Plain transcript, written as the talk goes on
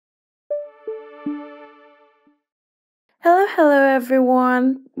Hello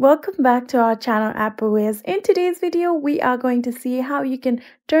everyone. Welcome back to our channel AppleWiz. In today's video, we are going to see how you can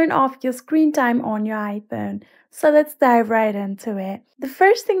turn off your screen time on your iPhone. So let's dive right into it. The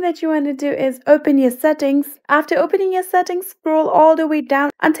first thing that you want to do is open your settings. After opening your settings, scroll all the way down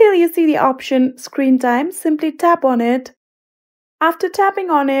until you see the option screen time. Simply tap on it. After tapping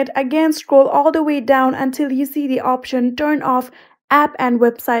on it, again scroll all the way down until you see the option turn off app and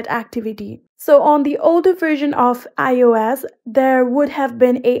website activity. So on the older version of iOS, there would have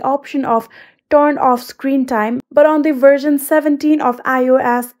been an option of turn off screen time, but on the version 17 of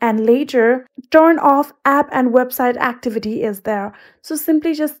iOS and later, turn off app and website activity is there. So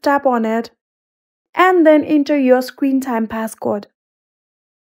simply just tap on it and then enter your screen time passcode.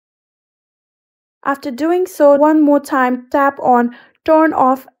 After doing so, one more time, tap on turn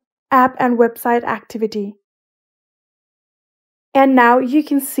off app and website activity. And now you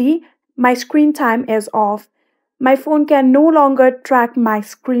can see my screen time is off. My phone can no longer track my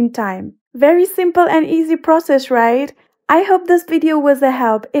screen time. Very simple and easy process, right? I hope this video was a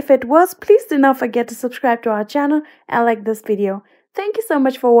help. If it was, please do not forget to subscribe to our channel and like this video. Thank you so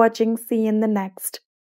much for watching. See you in the next.